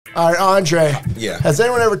All right, Andre. Yeah. Has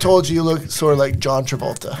anyone ever told you look sort of like John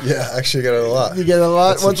Travolta? Yeah, actually, I get it a lot. You get it a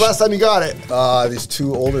lot? When's the last time you got it? These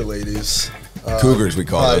two older ladies. Cougars, we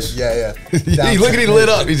call those. Yeah. Look at he lit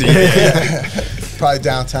up. He's Probably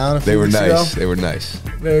downtown. They were nice. They were nice.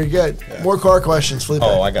 Very good. Yeah. More car questions, Felipe.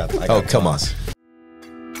 Oh, I got oh, come on.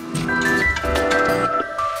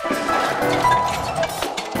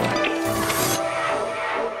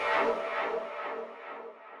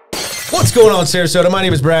 What's going on, Sarasota? My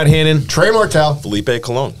name is Brad Hannon. Trey Martel. Felipe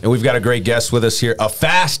Colon. And we've got a great guest with us here, a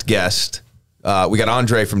fast guest. We got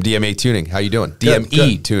Andre from DME Tuning. How you doing?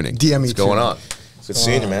 DME Tuning. DME What's going on? Good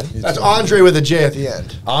seeing you, man. That's Andre with a J at the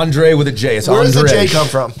end. Andre with a J. It's Where does the Andrej. J come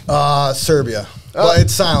from? Serbia. Well,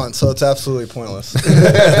 it's silent, so it's absolutely pointless.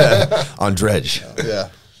 Andrej. Yeah.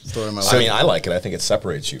 Story of my life. I mean, I like it. I think it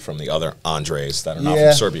separates you from the other Andres that are not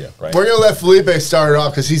from Serbia, right? We're going to let Felipe start it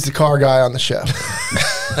off because he's the car guy on the show.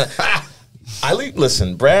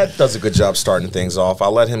 Listen, Brad does a good job starting things off.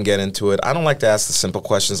 I'll let him get into it. I don't like to ask the simple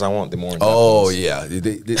questions. I want the more in-depth ones. Yeah.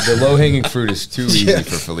 The low-hanging fruit is too easy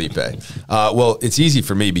for Felipe. Well, it's easy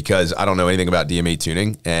for me because I don't know anything about DME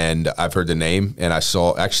Tuning, and I've heard the name, and I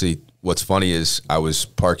saw, actually, what's funny is I was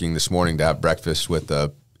parking this morning to have breakfast with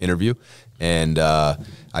the interview, and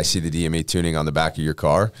I see the DME Tuning on the back of your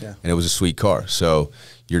car, and it was a sweet car. So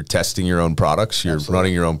you're testing your own products, you're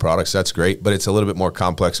running your own products. That's great, but it's a little bit more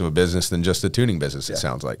complex of a business than just a tuning business, it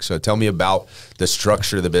sounds like. So tell me about the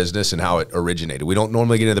structure of the business and how it originated. We don't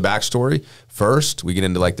normally get into the backstory first. We get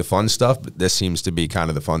into like the fun stuff, but this seems to be kind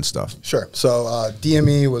of the fun stuff. Sure. So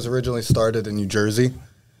DME was originally started in New Jersey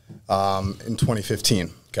in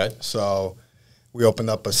 2015. Okay. So we opened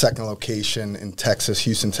up a second location in Texas,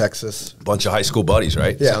 Houston, Texas. Bunch of high school buddies,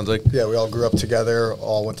 right? Yeah. Sounds like. Yeah, we all grew up together,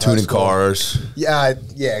 all went to tuning high school. cars. Yeah,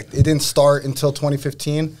 it didn't start until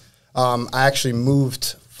 2015. I actually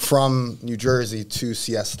moved from New Jersey to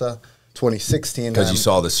Siesta 2016. Because you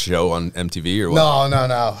saw this show on MTV or what?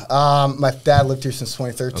 No. My dad lived here since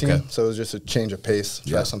 2013, Okay. so it was just a change of pace,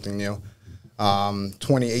 try something new.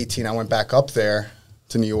 2018, I went back up there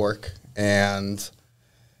to New York, and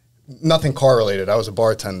nothing car related. I was a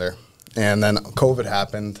bartender, and then COVID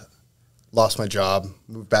happened, lost my job,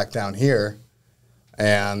 moved back down here,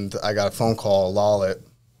 and I got a phone call, Lalit,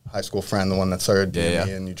 high school friend, the one that started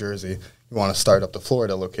DME in New Jersey. You want to start up the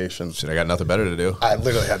Florida location? Shit, I got nothing better to do. I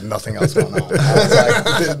literally had nothing else going on. I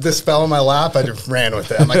was like, this fell in my lap. I just ran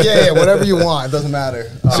with it. I'm like, yeah, whatever you want. It doesn't matter.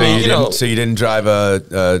 So you didn't drive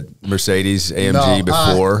a Mercedes AMG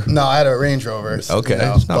before? No, I had a Range Rover. Okay,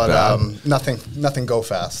 it's not bad. Nothing go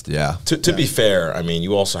fast. Yeah. To be fair, I mean,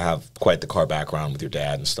 you also have quite the car background with your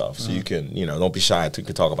dad and stuff, so you can, don't be shy. You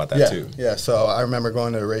can talk about that too. Yeah, so I remember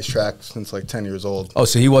going to a racetrack since like 10 years old. Oh,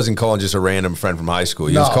 so he wasn't calling just a random friend from high school.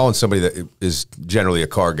 He was calling somebody that is generally a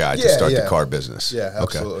car guy to start the car business. Yeah,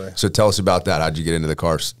 absolutely. Okay. So tell us about that. How'd you get into the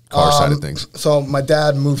car side of things? So my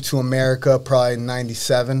dad moved to America probably in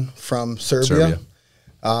 '97 from Serbia.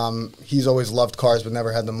 He's always loved cars but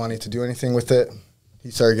never had the money to do anything with it.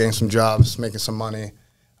 He started getting some jobs, making some money,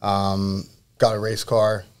 got a race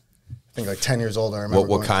car. I think like 10 years old, I remember.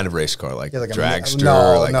 What kind of race car? Like, like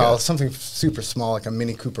dragster? No, something super small, like a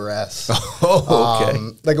Mini Cooper S. Oh, okay.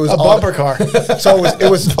 Like it was a bumper car. So it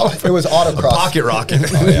was autocross. Pocket rocket.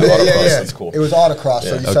 That's cool. It was autocross,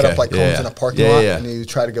 so you set up like cones in a parking lot, and you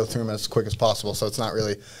try to go through them as quick as possible. So it's not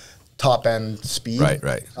really top end speed.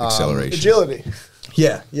 Right. Acceleration. Agility.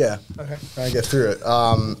 Yeah. Okay. Trying to get through it.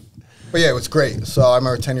 But yeah, it was great. So I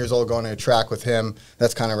remember 10 years old going to a track with him.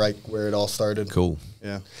 That's kind of like where it all started. Cool.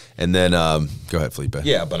 Yeah. And then, go ahead, Felipe.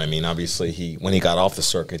 Yeah, but I mean, obviously, when he got off the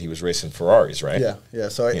circuit, he was racing Ferraris, right? Yeah.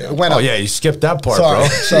 So it went Oh, up. yeah, you skipped that part, Sorry. bro.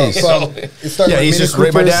 So it started with he's Mini just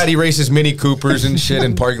Coopers. my dad. He races Mini Coopers and shit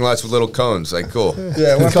in parking lots with little cones. Like, cool.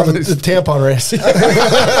 Yeah, it went from The tampon race.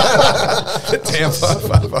 Tampon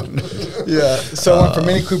 500. Yeah, so it went from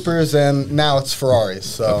Mini Coopers and now it's Ferraris.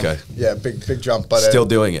 So yeah, big jump. But Still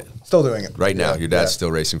doing it. Still doing it right now. Your dad's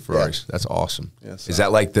still racing Ferraris. That's awesome. Yes. Is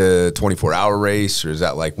that like the 24-hour race, or is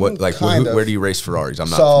that like what? Like where do you race Ferraris? I'm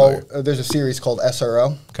not familiar. There's a series called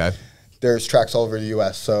SRO. Okay. There's tracks all over the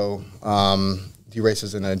U.S. So he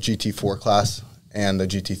races in a GT4 class and the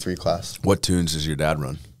GT3 class. What tunes does your dad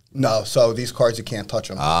run? No, so these cars you can't touch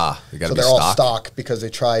them. They got to be they're stock? all stock because they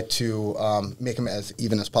try to make them as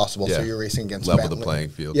even as possible. Yeah. So you're racing against level the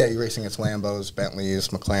playing field. Yeah, you're racing against Lambos, Bentleys,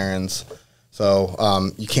 McLarens.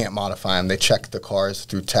 So you can't modify them. They check the cars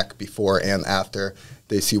through tech before and after.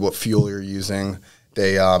 They see what fuel you're using.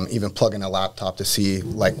 They even plug in a laptop to see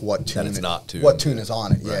like what tune it's not tuned. what tune is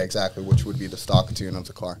on it. Right. Yeah, exactly, which would be the stock tune of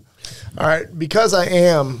the car. All right, because I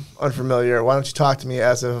am unfamiliar, why don't you talk to me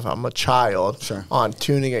as if I'm a child on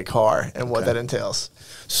tuning a car and what that entails?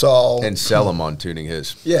 So And sell him on tuning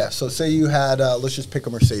his. yeah, so say you had let's just pick a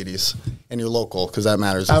Mercedes and you're local because that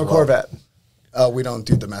matters. I have a Corvette. We don't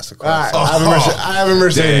do domestic All cars. right, I have a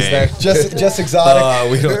Mercedes dang. there. Just exotic.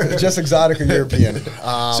 We don't. Just exotic or European.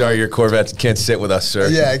 Sorry, your Corvette can't sit with us, sir.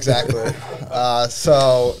 Yeah, exactly.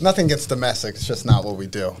 So nothing gets domestic. It's just not what we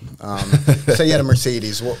do. Say you had a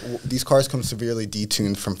Mercedes. These cars come severely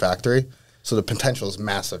detuned from factory, so the potential is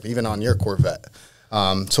massive, even on your Corvette.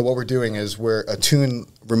 So what we're doing is a tune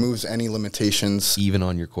removes any limitations. Even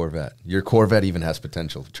on your Corvette. Your Corvette even has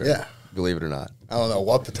potential. Trey. Yeah. Believe it or not. I don't know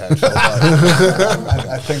what potential, but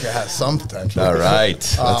I think it has some potential. All right.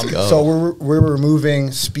 Let's go. So we're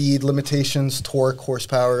removing speed limitations, torque,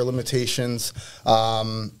 horsepower limitations.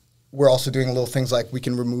 We're also doing little things like we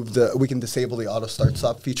can disable the auto start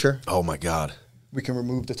stop feature. Oh my God. We can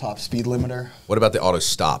remove the top speed limiter. What about the auto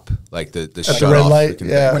stop? Like the the shut red off? light?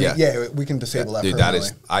 Yeah. We can disable that. Dude, permanently.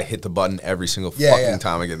 I hit the button every single fucking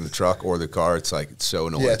time I get in the truck or the car. It's like, it's so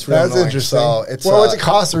annoying. Yeah, it's really That's annoying. interesting. So it's, what's it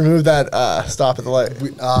cost to remove that stop at the light?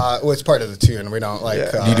 well, it's part of the tune. We don't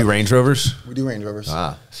like. Do you do Range Rovers? We do Range Rovers.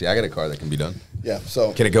 See, I got a car that can be done. Yeah.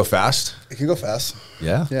 So Can it go fast? it can go fast.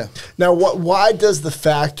 Yeah. Yeah. Now, why does the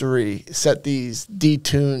factory set these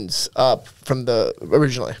detunes up from the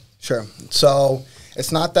originally? Sure. So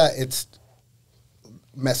it's not that it's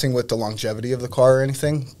messing with the longevity of the car or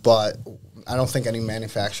anything, but I don't think any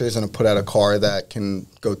manufacturer is going to put out a car that can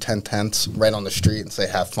go 10 tenths right on the street and say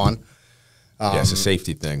have fun. Yeah, it's a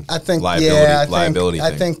safety thing. I think liability thing.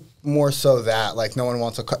 I think more so that like no one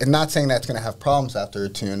wants a car. And not saying that's going to have problems after a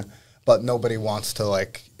tune, but nobody wants to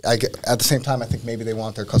like. At the same time, I think maybe they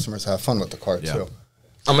want their customers to have fun with the car too.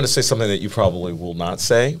 I'm going to say something that you probably will not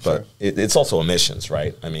say, but it's also emissions,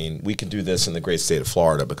 right? I mean, we can do this in the great state of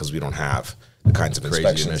Florida because we don't have the kinds of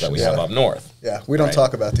inspections that we have up north. Yeah, we don't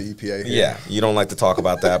talk about the EPA here. Yeah, you don't like to talk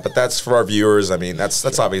about that, but that's for our viewers. I mean,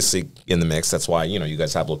 that's obviously in the mix. That's why, you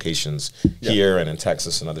guys have locations here and in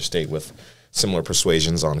Texas, another state with similar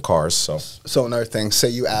persuasions on cars. So another thing, say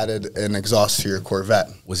you added an exhaust to your Corvette.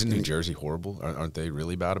 Wasn't New Jersey horrible? Aren't they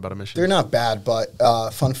really bad about emissions? They're not bad, but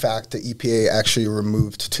fun fact, the EPA actually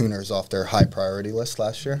removed tuners off their high priority list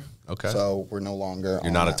last year. Okay. So we're no longer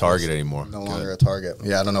You're not a target anymore. No longer a target.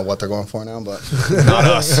 Yeah, I don't know what they're going for now, but Not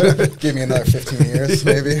us. give me another 15 years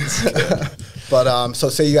maybe. But so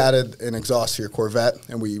say you added an exhaust to your Corvette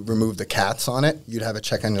and we removed the cats on it, you'd have a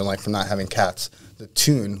check engine light from not having cats. The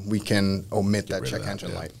tune, we can omit that check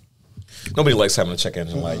engine light. nobody likes having a check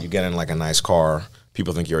engine light. You get in like a nice car,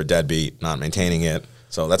 people think you're a deadbeat, not maintaining it.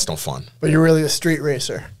 So that's no fun. But you're really a street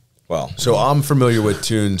racer. Well, So I'm familiar with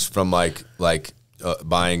tunes from like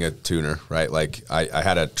buying a tuner, right? Like I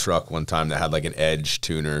had a truck one time that had like an Edge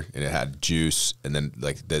tuner and it had juice, and then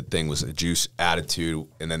like the thing was a juice attitude,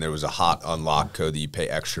 and then there was a hot unlock code that you pay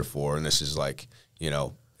extra for, and this is like,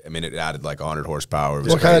 I mean, it added like 100 horsepower. It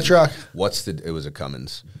was What kind of crazy. truck? It was a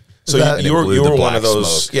Cummins. so that- you were blew the one black of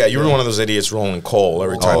those. smoke. Yeah, you were one of those idiots rolling coal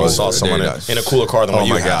every time you saw dude, someone in a cooler car than what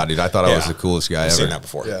you had. Oh my god, dude! I thought I was the coolest guy I've ever. seen that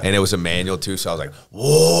before. Yeah. And it was a manual too, so I was like,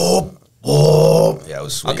 whoa, whoa. Yeah, it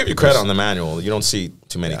was. Sweet. I'll give you credit on the manual. You don't see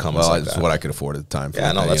too many Cummins Well, like it's that. what I could afford at the time.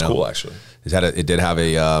 Yeah, no, that's cool actually. It did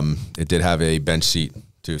have a bench seat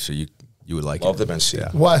too, so you would like Love it. the bench seat. Yeah.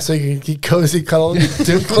 Why? So you can keep cozy, cuddle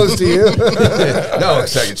too close to you? No,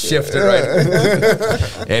 so I could shift it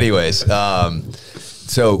right. Anyways,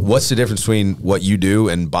 so what's the difference between what you do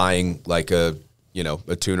and buying like a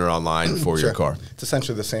tuner online for your car? It's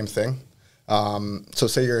essentially the same thing. So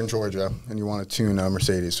say you're in Georgia and you want to tune a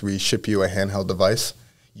Mercedes. We ship you a handheld device.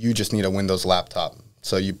 You just need a Windows laptop.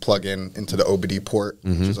 So you plug into the OBD port,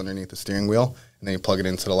 which is underneath the steering wheel, and then you plug it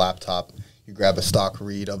into the laptop. You grab a stock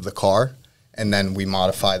read of the car, and then we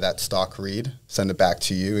modify that stock read, send it back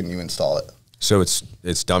to you, and you install it. So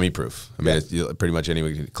it's dummy proof. I mean, pretty much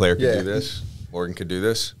anyone. Claire could Yeah. do this. Morgan could do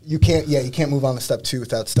this. You can't move on to step 2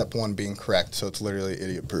 without step 1 being correct. So it's literally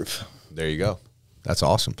idiot proof. There you go. That's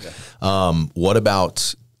awesome. Yeah. What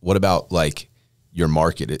about like your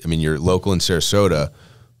market? I mean, you're local in Sarasota.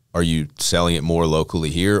 Are you selling it more locally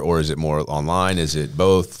here, or is it more online? Is it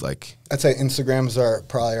both? Like, I'd say Instagrams are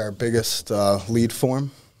probably our biggest lead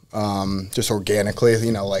form. Just organically,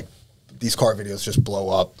 like these car videos just blow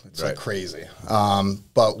up. It's like crazy.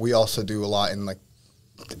 But we also do a lot in like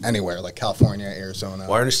anywhere, like California, Arizona.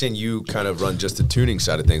 well, I understand you kind of run just the tuning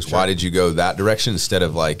side of things. Sure. Why did you go that direction instead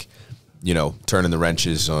of like you know, turning the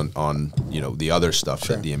wrenches on you know, the other stuff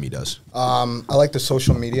that DME does? I like the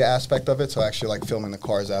social media aspect of it, so I actually like filming the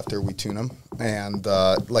cars after we tune them. And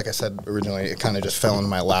like I said originally, it kind of just fell into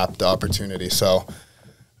my lap, the opportunity. So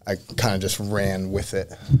I kind of just ran with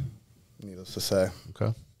it, needless to say.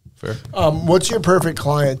 Okay, fair. What's your perfect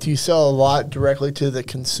client? Do you sell a lot directly to the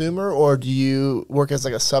consumer, or do you work as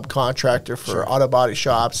like a subcontractor for auto body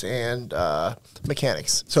shops and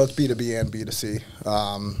mechanics? So it's B2B and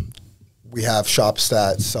B2C. We have shops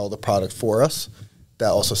that sell the product for us that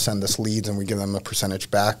also send us leads, and we give them a percentage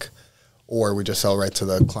back, or we just sell right to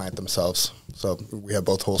the client themselves. So we have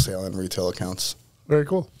both wholesale and retail accounts. Very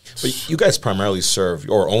cool. But you guys primarily serve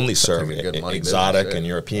or only serve exotic business, and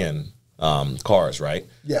European cars, right?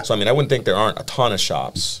 Yeah. So, I mean, I wouldn't think there aren't a ton of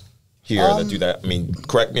shops here that do that. I mean,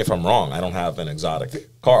 correct me if I'm wrong. I don't have an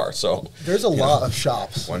exotic car, so. There's a lot of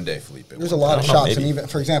shops. One day, Felipe. There's a lot of shops. And even,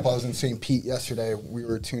 for example, I was in St. Pete yesterday. We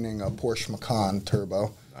were tuning a Porsche Macan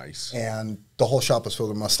Turbo. Nice. And the whole shop was filled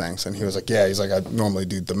with Mustangs. And he was like, yeah, he's like, I normally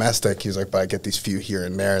do domestic. He's like, but I get these few here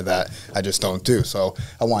and there that I just don't do. So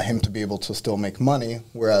I want him to be able to still make money,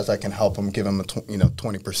 whereas I can help him, give him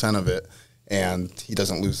 20% of it. And he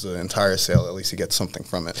doesn't lose the entire sale. At least he gets something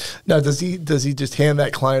from it. Now, does he just hand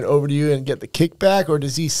that client over to you and get the kickback, or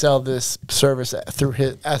does he sell this service through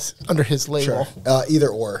under his label? Sure. Either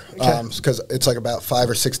or, because it's like about 5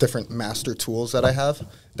 or 6 different master tools that I have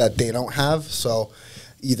that they don't have. So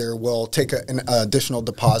either we'll take an additional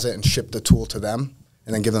deposit and ship the tool to them,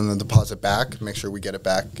 and then give them the deposit back. Make sure we get it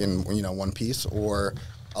back in one piece, or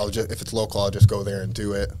I'll just, if it's local, I'll just go there and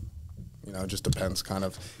do it. It just depends, kind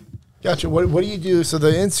of. Gotcha. What do you do? So the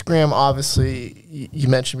Instagram, obviously, you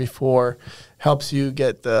mentioned before, helps you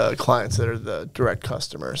get the clients that are the direct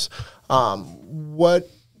customers. What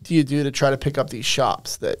do you do to try to pick up these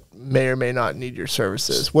shops that may or may not need your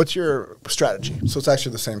services? What's your strategy? So it's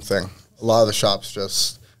actually the same thing. A lot of the shops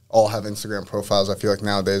just all have Instagram profiles. I feel like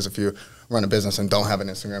nowadays, if you run a business and don't have an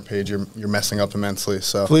Instagram page, you're messing up immensely.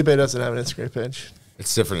 So Felipe doesn't have an Instagram page.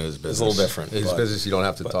 It's different in his business. It's a little different. In his business, you don't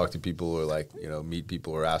have to talk to people or meet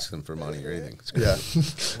people or ask them for money or anything. It's great. yeah.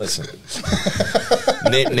 Listen,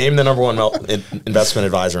 name the number one investment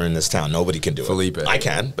advisor in this town. Nobody can do Felipe. it. I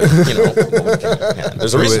can, but nobody can.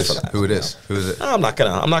 There's a reason for that. Who it is? Who is it? I'm not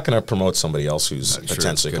gonna promote somebody else who's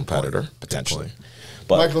potentially a competitor. Potentially.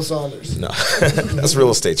 But Michael Saunders. No, that's real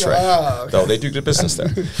estate trade. Okay. Though they do good business there.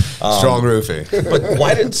 Strong roofing. But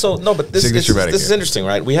why did so? No, but this is interesting,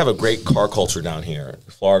 right? We have a great car culture down here,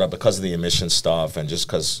 in Florida, because of the emission stuff, and just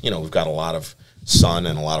because we've got a lot of sun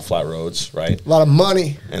and a lot of flat roads, right? A lot of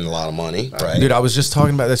money. And a lot of money, right? Dude, I was just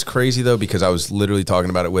talking about that's crazy though, because I was literally talking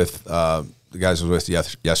about it with the guys I was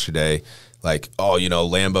with yesterday. Like, oh,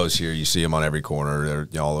 Lambos here, you see them on every corner,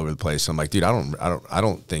 they're all over the place. I'm like, dude, I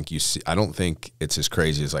don't think it's as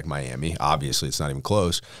crazy as like Miami. Obviously, it's not even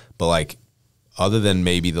close. But like, other than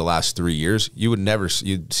maybe the last 3 years,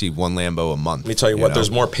 you'd see one Lambo a month. Let me tell you what, there's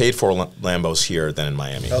more paid for Lambos here than in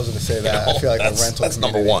Miami. I was going to say that. I feel like that's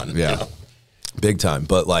number one. Yeah, big time.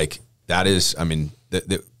 But like, that is, I mean,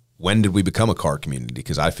 when did we become a car community?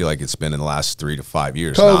 Because I feel like it's been in the last 3 to 5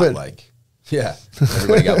 years. COVID. Not like. Yeah,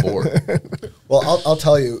 everybody got bored. Well, I'll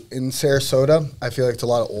tell you, in Sarasota, I feel like it's a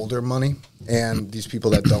lot of older money and these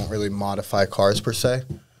people that don't really modify cars per se,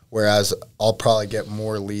 whereas I'll probably get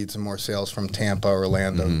more leads and more sales from Tampa,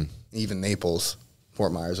 Orlando, even Naples,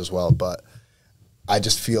 Fort Myers as well. But I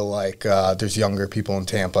just feel like there's younger people in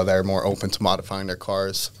Tampa that are more open to modifying their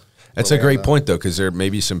cars. That's a great point, though, because there may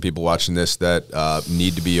be some people watching this that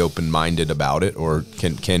need to be open-minded about it, or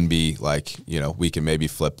can be like, we can maybe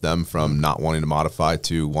flip them from not wanting to modify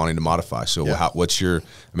to wanting to modify. So what's your,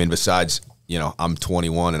 I mean, besides, I'm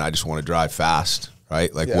 21 and I just want to drive fast,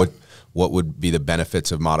 right? Like what would be the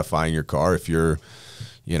benefits of modifying your car if you're,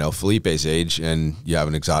 Felipe's age and you have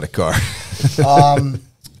an exotic car? A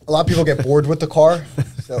lot of people get bored with the car.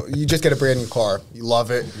 So you just get a brand new car. You love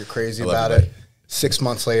it. You're crazy about it. 6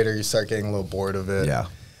 months later, you start getting a little bored of it. Yeah.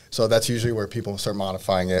 So that's usually where people start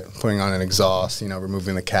modifying it, putting on an exhaust,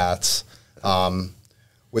 removing the cats.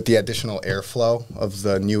 With the additional airflow of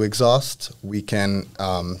the new exhaust, we can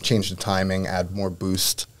change the timing, add more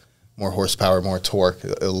boost, more horsepower, more torque.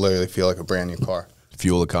 It'll literally feel like a brand new car.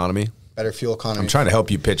 Fuel economy? Better fuel economy. I'm trying to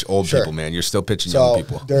help you pitch old people, man. You're still pitching young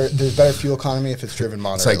people. There's better fuel economy if it's driven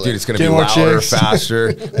moderately. It's like, dude, it's going to be louder,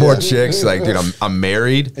 faster, more chicks. Like, dude, I'm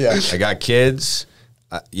married. Yeah. I got kids.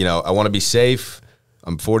 I want to be safe.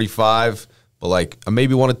 I'm 45, but like, I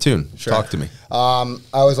maybe want to tune. Sure. Talk to me. I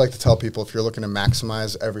always like to tell people, if you're looking to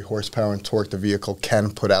maximize every horsepower and torque the vehicle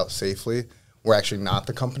can put out safely, we're actually not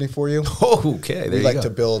the company for you. Oh, okay. There We you like go. to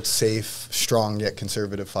build safe, strong, yet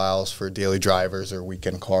conservative files for daily drivers or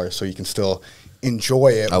weekend cars, so you can still enjoy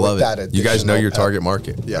it. I love with that it. You guys know additional your pep. target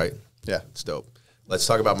market, Yeah. right? Yeah. It's dope. Let's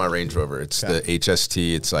talk about my Range Rover. It's the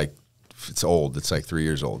HST. It's old. It's like 3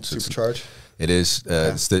 years old. So Supercharge? It is.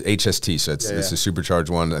 It's the HST. So it's the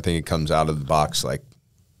supercharged one. I think it comes out of the box like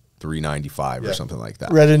 $395 or something like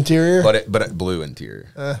that. Red interior? But blue interior.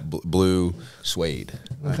 Blue suede.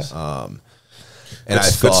 Nice. And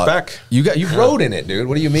It's I good thought spec. you rode in it, dude.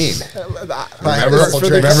 What do you mean? Remember for the What you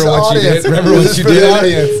did? audience. Remember what This is you for the did?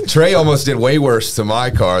 audience. Trey almost did way worse to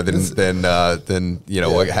my car than you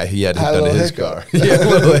know what he had Had a done to little his hiccup. car. He had a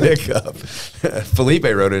little hiccup. Felipe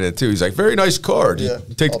rode in it too. He's like, very nice car. Do you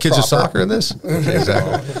take the all kids to proper. soccer in this?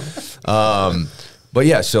 Exactly. But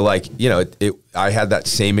yeah, so like, you know, I had that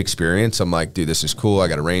same experience. I'm like, dude, this is cool. I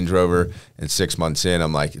got a Range Rover, and 6 months in,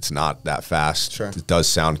 I'm like, it's not that fast. Sure. It does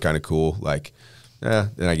sound kind of cool. Like, and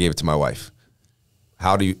I gave it to my wife.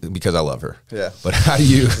 How do you? Because I love her. Yeah. But how do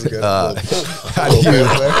you? Good. How do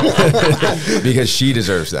you? Because she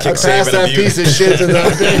deserves that. Kick Pass Saving that of you. piece of shit to the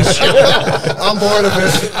bitch. I'm bored of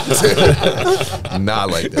it. Not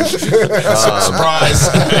like that. Surprise!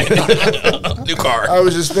 New car. I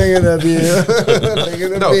was just thinking of you.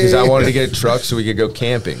 Thinking of No, because I me. wanted to get a truck so we could go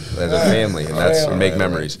camping as a family, and that's and make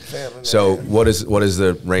memories. So, what does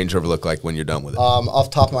the Range Rover look like when you're done with it? Off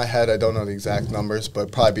the top of my head, I don't know the exact numbers,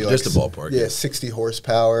 but probably be like Just a ballpark, Yeah, yeah. 60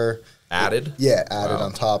 horsepower. Added? Yeah, added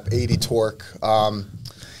on top. 80 torque.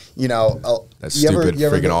 You know, That you ever stupid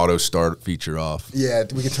been- freaking auto start feature off. Yeah,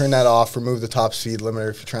 we can turn that off. Remove the top speed limiter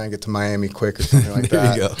if you're trying to get to Miami quick or something like There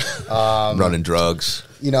that. you go. Running drugs.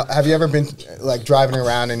 You know, have you ever been like driving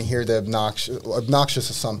around and hear the obnoxious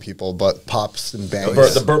to some people, but pops and bangs?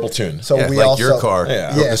 The burble tune. So Yeah, we like also, your car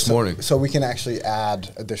this so, morning. So we can actually add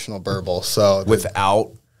additional burble. So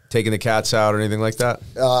Without taking the cats out or anything like that?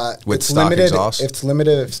 With it's stock limited. exhaust? It's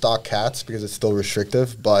limited if stock cats because it's still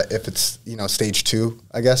restrictive. But if it's stage 2,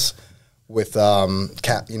 I guess with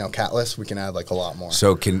catless, we can add like a lot more.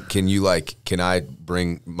 So can I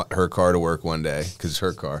bring her car to work one day, because it's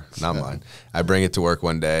her car, not mine. I bring it to work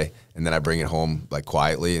one day, and then I bring it home like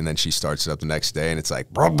quietly, and then she starts it up the next day, and it's like,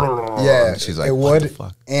 Yeah, and she's like, it what would. the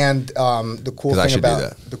fuck? And the cool 'Cause I thing should do about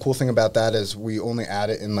that. the cool thing about that is we only add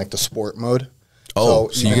it in like the sport mode. Oh,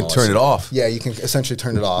 so you can turn it off. Yeah, you can essentially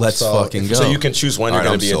turn it off. Let's So fucking if- go. So you can choose when All you're right,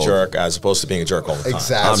 going I'm to be a sold. jerk as opposed to being a jerk all the time.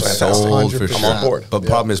 Exactly. I'm That's sold fantastic. for 100%. sure. I'm on board. But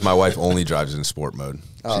problem is, my wife only drives in sport mode.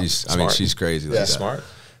 Smart. She's crazy like that. Smart.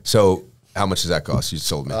 So how much does that cost? You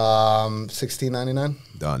sold me. $16.99.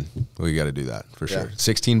 Done. We got to do that for sure. Yeah.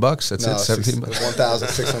 $16. That's it. 17 bucks.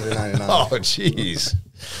 $1,699. Oh, jeez.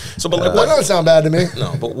 So, but like, That doesn't sound bad to me.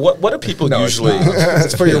 no, but what do people usually?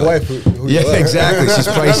 It's for your wife. Who you Yeah, love. exactly. She's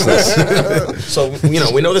priceless. So we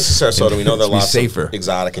know this is Sarasota. We know there are Be lots safer. of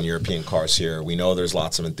exotic and European cars here. We know there's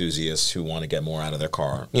lots of enthusiasts who want to get more out of their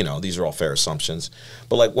car. These are all fair assumptions.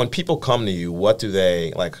 But like when people come to you, what do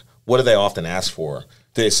they often ask for?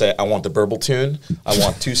 Do they say, I want the burble tune? I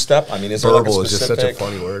want two-step? I mean, is there like a Burble is just such a specific?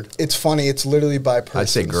 funny word. It's funny. It's literally by person. I'd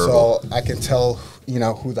say Gerbil. So I can tell,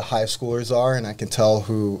 who the high schoolers are, and I can tell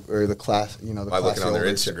who, or the class, the By looking on their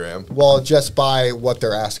classy Instagram. Well, just by what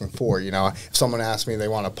they're asking for. If someone asks me they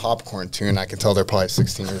want a popcorn tune, I can tell they're probably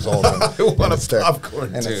 16 years old. And, I want and a it's their- popcorn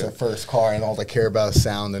And it's tune. their first car, and all they care about is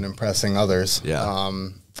sound and impressing others. Yeah.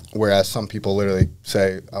 Whereas some people literally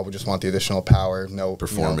say, I would just want the additional power, no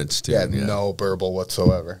Performance tune, tune, yeah. no burble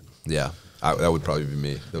whatsoever. Yeah. That would probably be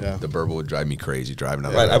me. The Yeah. burble would drive me crazy driving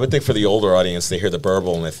out Right, there. I would think for the older audience, they hear the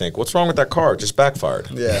burble and they think, what's wrong with that car? It just backfired.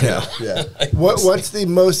 Yeah. What's the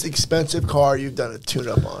most expensive car you've done a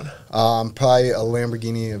tune-up on? Probably a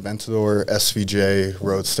Lamborghini Aventador SVJ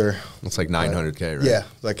Roadster. It's like 900K, right? Yeah,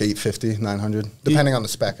 like 850, 900, depending on the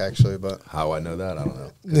spec, actually. But How I know that, I don't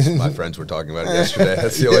know. 'Cause my friends were talking about it yesterday.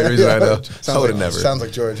 That's the only reason I know. I would have never. Sounds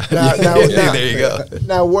like George. Now, There you go.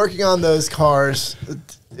 now, working on those cars,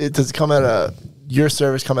 does it come at your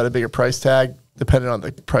service come at a bigger price tag depending on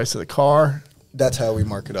the price of the car? That's how we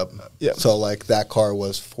mark it up. Yeah. So like that car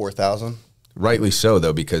was 4,000. Rightly so,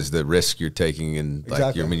 though, because the risk you're taking and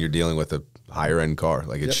Exactly. you're dealing with a higher end car.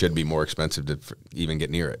 Like it should be more expensive to even get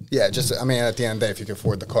near it. Yeah, just at the end of the day, if you can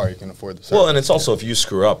afford the car, you can afford the service. Well, and it's also if you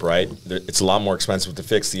screw up, right? It's a lot more expensive to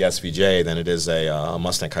fix the SVJ than it is a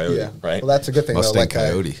Mustang Coyote, yeah. right? Well, that's a good thing. Mustang though. Like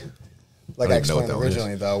Coyote. Like I I don't even know what explained that one is.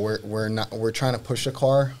 originally, though, we're trying to push a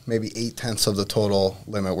car maybe 8/10 of the total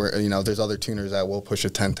limit. Where there's other tuners that will push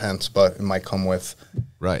it 10/10, but it might come with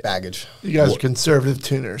Right. baggage. You guys are conservative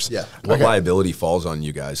tuners. Yeah. What liability falls on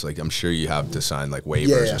you guys? Like I'm sure you have to sign like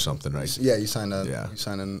waivers or something, right? Yeah, you sign Yeah.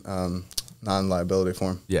 non-liability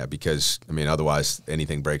for him. Yeah, because I mean, otherwise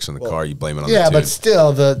anything breaks on the car, you blame it on the Yeah, tune. but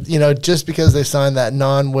still, just because they signed that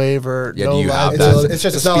non-waiver, Yeah, no do you have liability, that? It's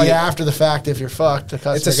just it's a not like speed. after the fact. If you're fucked, the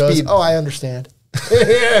customer It's a goes, speed. "Oh, I understand."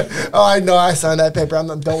 Oh, I know. I signed that paper.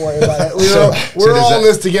 Don't worry about it. We're does all in that-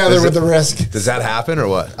 this together does with it- the risk. Does that happen or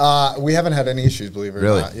what? We haven't had any issues, believe it or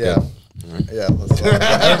Really? not. Yeah. Good. Yeah. Let's everybody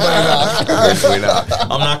knock. Hopefully not.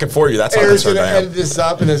 I'm knocking for you. That's how Eric's concerned gonna I am. end this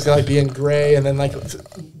up, and it's gonna be in gray, and then like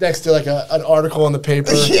next to like an article in the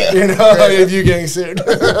paper, Yeah. of you getting sued.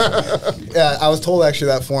 Yeah, I was told actually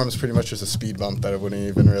that form is pretty much just a speed bump, that it wouldn't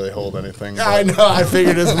even really hold anything. I know. I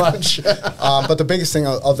figured as much. But the biggest thing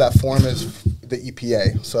of that form is the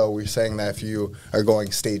EPA. So we're saying that if you are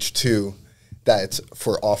going stage 2, that it's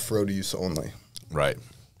for off-road use only. Right.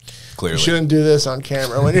 You Clearly. shouldn't do this on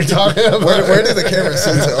camera when you're talking about Where did the camera see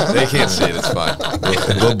to? They can't see it. It's fine.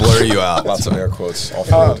 We'll blur you out. Lots of air quotes.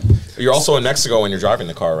 Off-road. You're also in Mexico when you're driving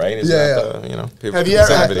the car, right? Is Yeah, that people Have can you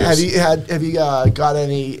send ever videos. have you got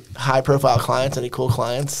any high profile clients? Any cool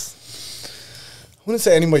clients? I wouldn't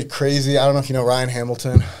say anybody crazy. I don't know if you know Ryan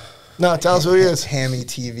Hamilton. No, tell us who he is. Hammy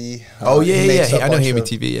TV. Oh, yeah, he makes yeah. a I know bunch Hammy of-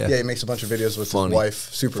 TV, yeah. Yeah, he makes a bunch of videos with Funny. his wife.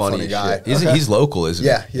 Super funny as guy. shit. He's local, isn't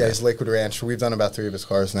Yeah, he? yeah, he's Lakewood Ranch. We've done about 3 of his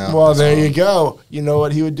cars now. Well, there you go. You know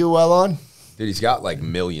what he would do well on? Dude, he's got like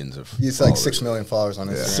millions of He's like followers. 6 million followers on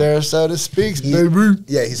Instagram. Sarasota SpeaX, He- baby.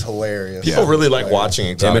 Yeah, he's hilarious. People really like watching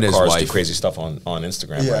Him and his cars do wife. crazy stuff on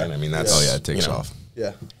Instagram, Yeah. right? I mean, that's Oh, yeah, it takes you know. off.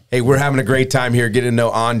 Yeah. Hey, we're having a great time here getting to know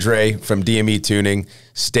Andre from DME Tuning.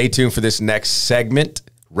 Stay tuned for this next segment.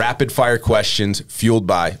 Rapid fire questions fueled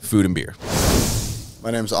by food and beer.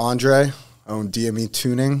 My name's Andre. I own DME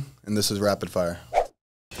Tuning, and this is Rapid Fire.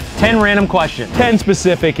 10 random questions. 10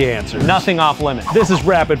 specific answers. Nothing off limits. This is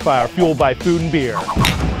Rapid Fire, fueled by food and beer.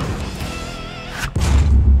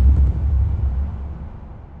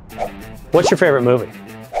 What's your favorite movie?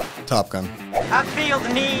 Top Gun. I feel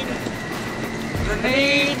the need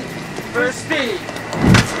for speed.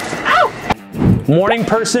 Morning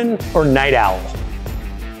person or night owl?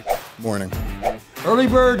 Morning. Early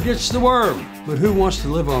bird gets the worm, but who wants to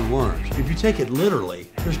live on worms? If you take it literally,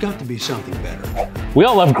 there's got to be something better. We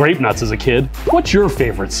all loved grape nuts as a kid. What's your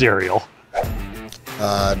favorite cereal?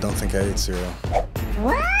 I don't think I ate cereal.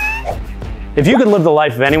 If you could live the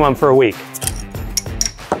life of anyone for a week,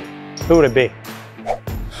 who would it be?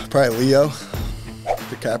 Probably Leo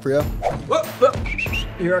DiCaprio.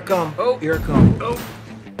 Here I come. Oh, here I come. Oh.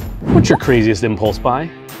 What's your craziest impulse buy?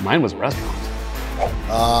 Mine was a restaurant.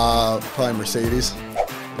 Probably Mercedes.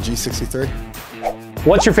 G63.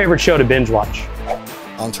 What's your favorite show to binge watch?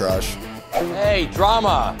 Entourage. Hey,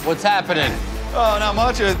 drama, what's happening? Oh, not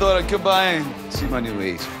much. I thought I'd come by and see my new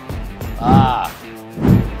lease. Ah,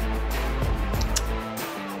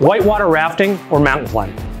 Whitewater rafting or mountain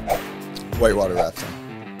climbing? Whitewater rafting.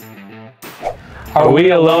 Are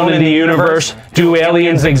we alone in the universe? Do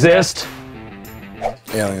aliens exist?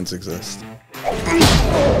 Aliens exist.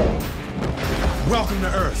 Welcome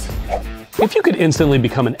to Earth. If you could instantly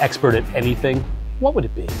become an expert at anything, what would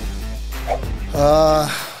it be?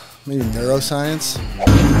 Maybe neuroscience.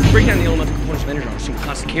 Break down the elemental components of energy on a single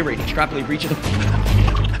constant K rate. Extrapolate reach of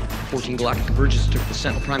 14 galactic convergence to the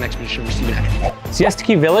central prime expedition receive it. Siesta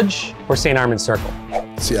Key Village or St. Armand's Circle?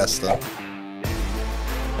 Siesta.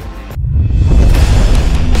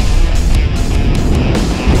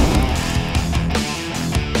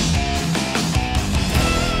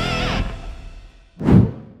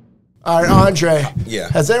 All right, Andre. Yeah.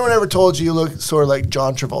 Has anyone ever told you look sort of like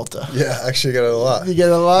John Travolta? Yeah, actually got it a lot. You get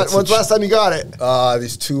it a lot. That's When's the last time you got it?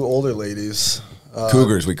 These 2 older ladies.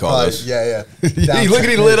 Cougars, we call Probably, those. yeah. Look at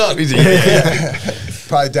he lit up. He's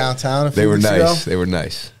Probably downtown. They were nice. They were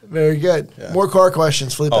nice. Very good. More car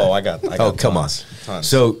questions, Felipe. Oh, I got Oh, come on. tons.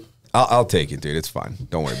 So I'll take it, dude. It's fine.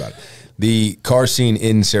 Don't worry about it. The car scene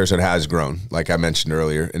in Sarasota has grown, like I mentioned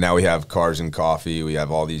earlier. And now we have Cars and Coffee. We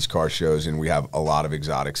have all these car shows, and we have a lot of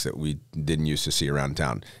exotics that we didn't used to see around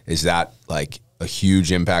town. Is that like a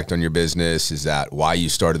huge impact on your business? Is that why you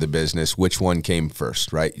started the business? Which one came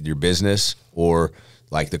first, right? Your business or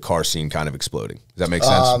like the car scene kind of exploding? Does that make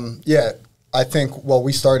sense? Yeah, I think, well,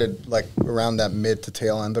 we started like around that mid to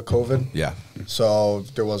tail end of COVID. Yeah. So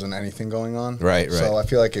there wasn't anything going on. Right. So I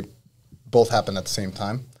feel like it both happened at the same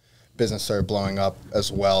time. Business started blowing up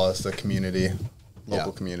as well as the community,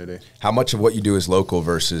 local community. How much of what you do is local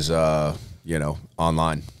versus,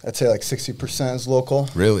 online? I'd say like 60% is local.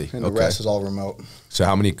 Really? And the Okay. rest is all remote. So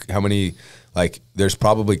how many, like, there's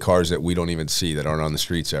probably cars that we don't even see that aren't on the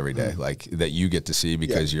streets every day, like that you get to see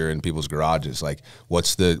because you're in people's garages. Like, what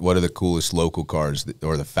are the coolest local cars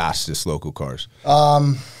or the fastest local cars?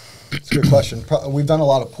 It's a good question. We've done a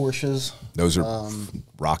lot of Porsches. Those are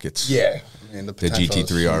rockets. Yeah. I mean, the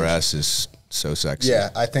GT3 RS is so sexy. Yeah,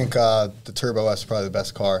 I think the Turbo S is probably the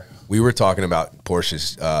best car. We were talking about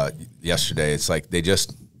Porsches yesterday. It's like they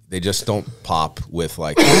just don't pop with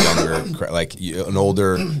like younger, like an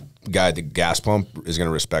older guy at the gas pump is going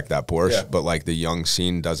to respect that Porsche, but like the young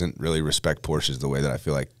scene doesn't really respect Porsches the way that I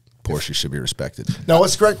feel like Porsche should be respected. Now,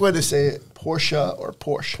 what's the correct way to say it? Porsche or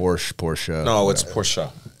Porsche? Porsche. No, it's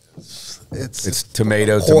Porsche. It's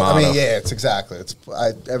tomato. I mean, yeah, it's exactly.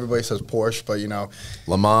 Everybody says Porsche, but you know,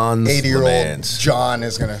 Le Mans, 80-year-old John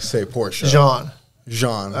is gonna say Porsche. Jean.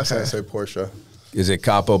 Okay. Gonna say Porsche. Is it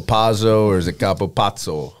Capo Pazzo or is it Capo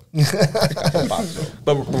Pazzo?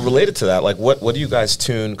 But related to that, like, what do you guys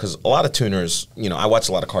tune? Because a lot of tuners, you know, I watch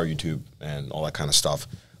a lot of car YouTube and all that kind of stuff.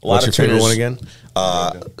 What's your favorite one again?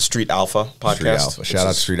 Street Alpha podcast. Street Alpha. Shout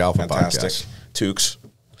out Street Alpha fantastic. podcast. Tukes.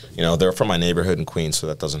 You know, they're from my neighborhood in Queens, so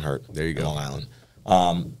that doesn't hurt. There you go. Long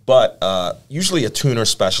Island. But usually a tuner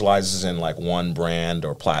specializes in like one brand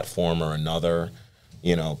or platform or another.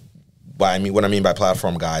 You know, what I mean by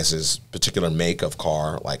platform, guys, is particular make of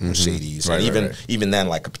car, like Mercedes, Right, and even then,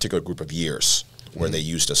 like a particular group of years where they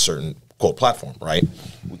used a certain quote platform, right?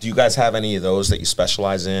 Do you guys have any of those that you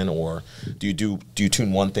specialize in, or do you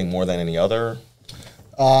tune one thing more than any other?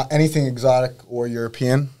 Anything exotic or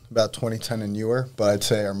European, about 2010 and newer, but I'd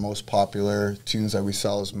say our most popular tunes that we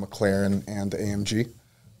sell is McLaren and AMG.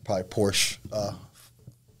 Probably Porsche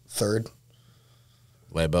third.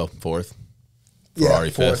 Lambo fourth.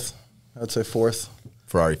 Ferrari fifth. I'd say fourth.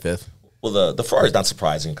 Ferrari fifth. Well, the Ferrari's not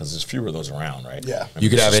surprising because there's fewer of those around, right? Yeah. I mean, You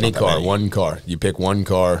could have there's any just not that car, many. one car. You pick one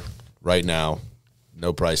car right now.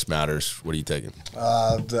 No price matters. What are you taking?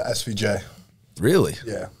 The SVJ. Really?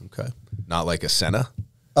 Yeah. Okay. Not like a Senna?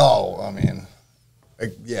 Oh, I mean,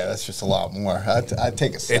 yeah, that's just a lot more. I'd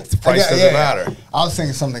take a set. The price doesn't matter. I was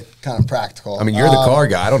thinking something kind of practical. I mean, you're the car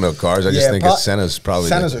guy. I don't know cars. I just think a Senna's probably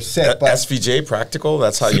Sennas are sick, but SVJ practical.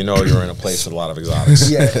 That's how you know you're in a place with a lot of exotics.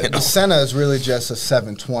 yeah, You know? the Senna is really just a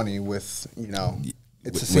 720 with, you know,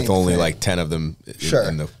 it's the same with only thing. like 10 of them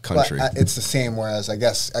in the but, country. it's the same, whereas I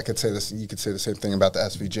guess I could say this, you could say the same thing about the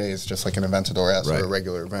SVJ. It's just like an Aventador S or a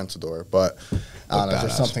regular Aventador. But I don't know,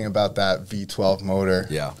 there's something about that V12 motor.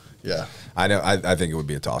 Yeah. Yeah. I know. I think it would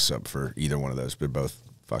be a toss-up for either one of those. They're both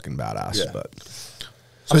fucking badass. Yeah. But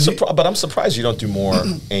But I'm surprised you don't do more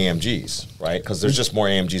AMGs, right? Because there's just more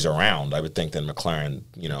AMGs around, I would think, than McLaren,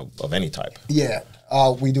 you know, of any type. Yeah.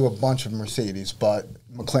 We do a bunch of Mercedes, but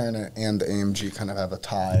McLaren and the AMG kind of have a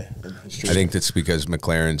tie. I think that's because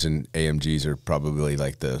McLarens and AMGs are probably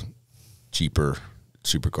like the cheaper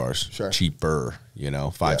supercars. Sure. Cheaper, you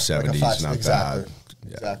know, 570s, like not exactly. bad.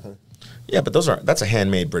 Yeah. Exactly. Yeah, but that's a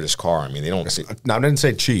handmade British car. I mean, they don't. No, I didn't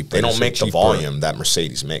say cheap. They I don't just make said the cheaper. volume that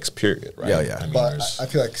Mercedes makes. Period. Right? Yeah, yeah. I mean, But I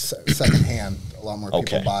feel like secondhand, a lot more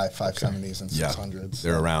people buy 570s and 600s.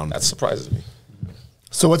 They're around. that surprises me.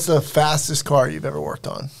 So what's the fastest car you've ever worked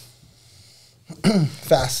on?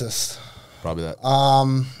 Fastest. Probably that.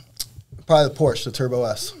 Probably the Porsche, the Turbo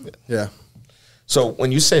S. Yeah. So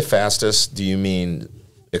when you say fastest, do you mean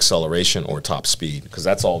acceleration or top speed? Because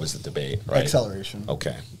that's always the debate, right? Acceleration.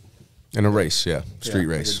 Okay. In a race, yeah. Street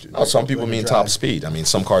race. Oh, some people like a mean drag. top speed. I mean,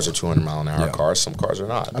 some cars are 200-mile-an-hour Yeah. cars. Some cars are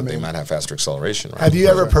not, but they might have faster acceleration. Right? Have you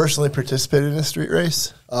ever personally participated in a street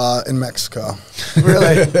race? In Mexico.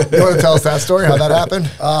 Really? You want to tell us that story, how that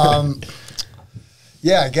happened?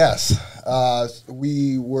 Yeah, I guess.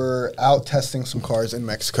 We were out testing some cars in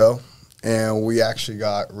Mexico, and we actually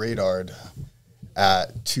got radared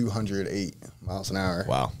at 208 miles an hour.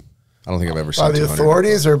 Wow. I don't think I've ever seen By the 200.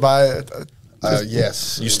 authorities or by...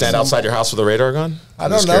 Yes. You stand outside your house with a radar gun? I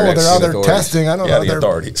don't know. They're out there testing. I don't know. the They're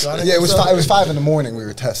authorities. Yeah, it was 5 in the morning we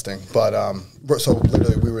were testing, but so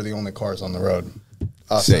literally we were the only cars on the road.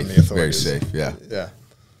 Us Safe. and the authorities. Very safe, yeah. Yeah.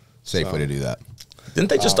 Safe way to do that. Didn't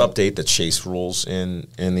they just update the chase rules in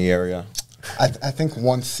the area? I think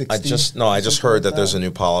 160. I just heard that there's a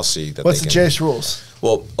new policy that What's they the can, chase rules?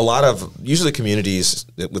 Well, a lot of usually communities,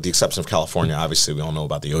 with the exception of California, obviously we all know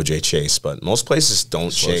about the OJ chase, but most places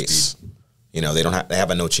don't chase. You know, they have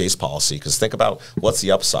a no chase policy because think about what's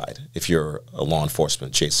the upside if you're a law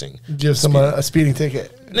enforcement chasing. Give someone a speeding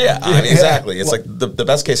ticket. Yeah, I mean, exactly. It's like the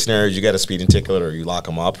best case scenario is you get a speeding ticket or you lock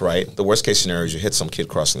them up, right? The worst case scenario is you hit some kid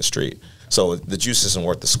crossing the street. So the juice isn't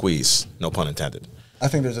worth the squeeze, no pun intended. I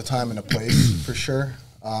think there's a time and a place for sure.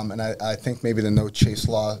 And I think maybe the no chase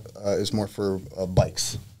law is more for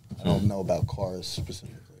bikes. I don't know about cars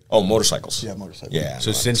specifically. Oh, motorcycles. Yeah, motorcycles. Yeah.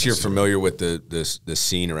 So since you're familiar with the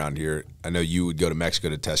scene around here, I know you would go to Mexico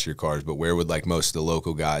to test your cars, but where would like most of the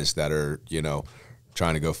local guys that are, you know,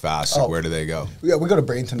 trying to go fast, like, where do they go? Yeah, we go to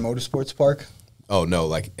Bradenton Motorsports Park. Oh no,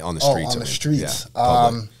 like on the streets. On the streets.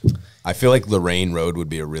 Yeah, I feel like Lorraine Road would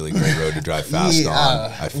be a really great road to drive fast on.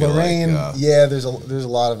 I feel Lorraine, like, yeah, there's a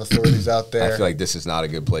lot of authorities out there. I feel like this is not a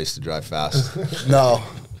good place to drive fast. No.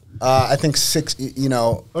 I think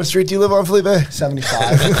What street do you live on, Felipe?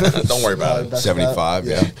 75. Don't worry about it. 75,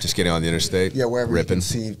 yeah. Just getting on the interstate. Yeah, wherever ripping.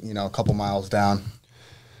 you can see, a couple miles down.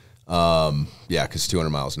 Yeah, because 200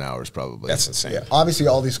 miles an hour is probably... That's insane. Yeah, obviously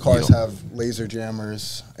all these cars have laser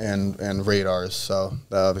jammers and radars, so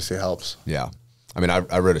that obviously helps. Yeah. I mean,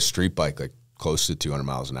 I rode a street bike like close to 200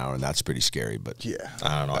 miles an hour, and that's pretty scary. But yeah,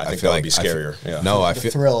 I don't know. I think that would be scarier. No, I the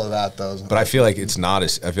feel thrill of that though. But I feel like it's not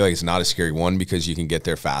as a scary one because you can get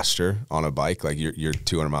there faster on a bike. Like you're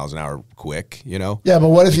 200 miles an hour quick. Yeah, but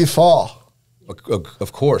what if you fall?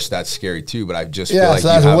 Of course, that's scary too. But I just feel yeah, like so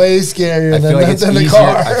that's way scarier than the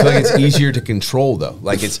car. I feel like it's easier to control though.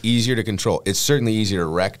 Like it's easier to control. It's certainly easier to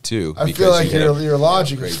wreck too. I feel like your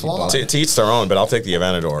logic is flawed. To each their own, but I'll take the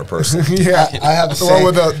Aventador personally. Yeah, I have the one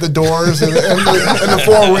with the doors and the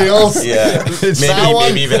four wheels. Yeah,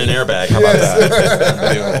 maybe even an airbag. How about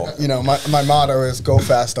that? My motto is "Go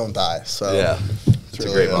fast, don't die." So yeah. It's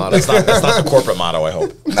a great motto. That's not the corporate motto, I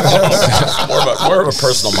hope. more of a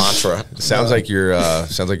personal mantra. Sounds like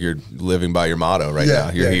you're living by your motto right now.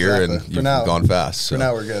 You're here and you've gone fast. So. For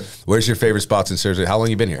now, we're good. Where's your favorite spots in Sarasota? How long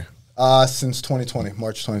you been here? Since 2020,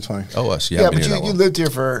 March 2020. Oh, so but you lived here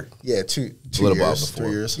for two a little years, while before.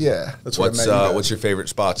 3 years. Yeah. That's what's your favorite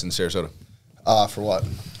spots in Sarasota? For what?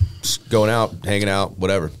 Just going out, hanging out,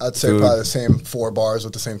 whatever. I'd say probably the same 4 bars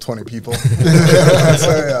with the same 20 people.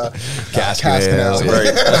 Cascanale.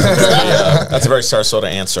 That's a very Sarasota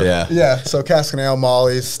answer. Yeah. Yeah. So Cascanale,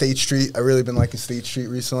 Molly's, State Street. I've really been liking State Street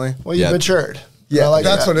recently. Well, you've matured. Yeah,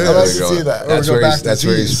 that's what it is. I like to see that. That's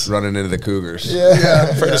where he's running into the Cougars.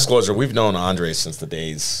 Yeah. For disclosure, we've known Andrej since the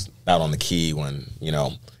days out on the Key when,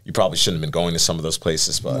 you probably shouldn't have been going to some of those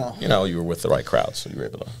places, but, you were with the right crowd, so you were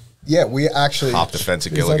able to. Yeah, we actually hopped the fence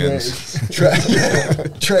at Gilligan's.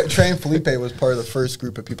 Trey and Felipe was part of the first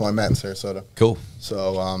group of people I met in Sarasota. Cool.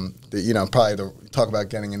 So, probably talk about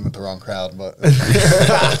getting in with the wrong crowd, but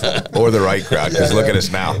or the right crowd. Because look at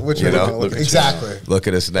us now. Exactly. Look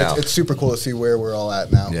at us now. It's super cool to see where we're all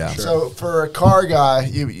at now. Yeah. For sure. So for a car guy,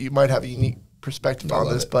 you might have a unique perspective on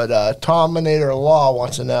this, but Tominator Law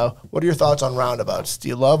wants to know, what are your thoughts on roundabouts? Do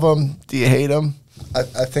you love them? Do you hate them?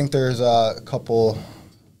 I think there's a couple.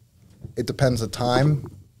 It depends the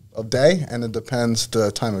time of day and it depends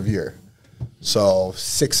the time of year. So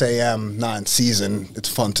 6 a.m. non-season, it's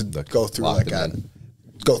fun to go through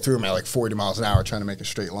them at like 40 miles an hour trying to make a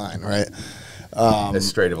straight line, right? As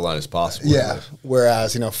straight of a line as possible. Yeah.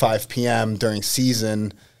 Whereas 5 p.m. during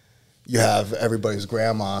season, you have everybody's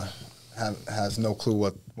grandma has no clue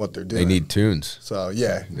what they're doing. They need tunes. So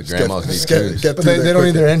yeah, the grandmas need tunes. But they don't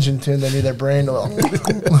need their engine tuned. They need their brain oil.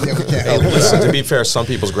 Listen, to be fair, some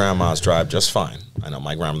people's grandmas drive just fine. I know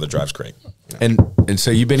my grandmother drives great. And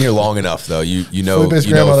so you've been here long enough, though. You know. Felipe's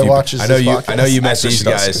grandmother watches. I know you met these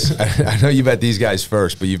guys. I know you met these guys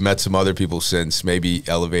first, but you've met some other people since. Maybe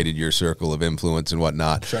elevated your circle of influence and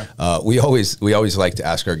whatnot. Sure. We always like to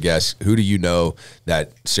ask our guests, who do you know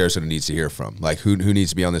that Sarasota needs to hear from? Like who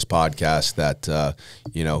needs to be on this podcast that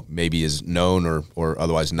maybe is known or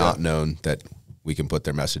otherwise not known that we can put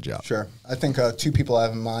their message out. Sure. I think 2 people I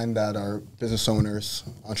have in mind that are business owners,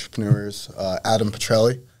 entrepreneurs. Adam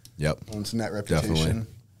Petrelli. Yep. Owns Net Reputation.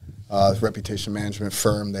 Reputation management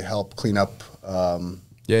firm. They help clean up.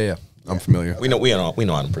 Yeah. I'm familiar. We know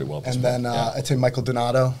Adam pretty well. And then I'd say Michael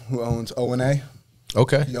Donato, who owns O&A.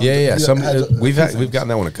 Okay. Yeah. We've gotten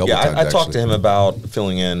that one a couple times. I talked to him about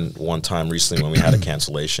filling in one time recently when we had a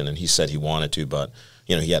cancellation, and he said he wanted to, but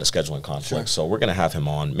he had a scheduling conflict. So we're going to have him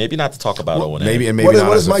on. Maybe not to talk about O&A. Maybe what not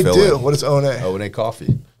does as a Mike fill-in. do? What is O&A? O&A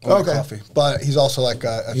Coffee. Okay. Coffee. But he's also like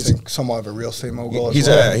I think somewhat of a real estate mogul. He's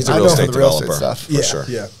a real estate developer stuff. for sure.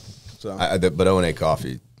 Yeah. So. But O&A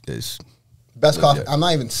Coffee is best coffee. I'm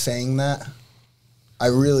not even saying that. I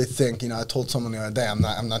really think, I told someone the other day, I'm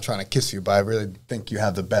not trying to kiss you, but I really think you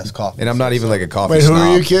have the best coffee. And I'm not even like a coffee Wait, snob. who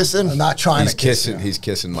are you kissing? I'm not trying to kiss you. He's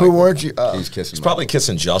kissing Michael. Who weren't you? He's kissing He's probably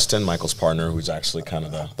kissing Justin, Michael's partner, who's actually kind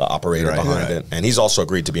of the operator behind it. And he's also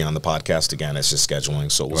agreed to be on the podcast again. It's just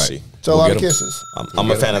scheduling, so we'll see. So a lot of kisses. I'm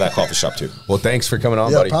a fan of that coffee shop, too. Well, thanks for coming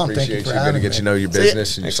on, buddy. Appreciate you. Good to get to know your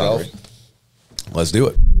business and yourself. Let's do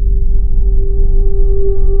it.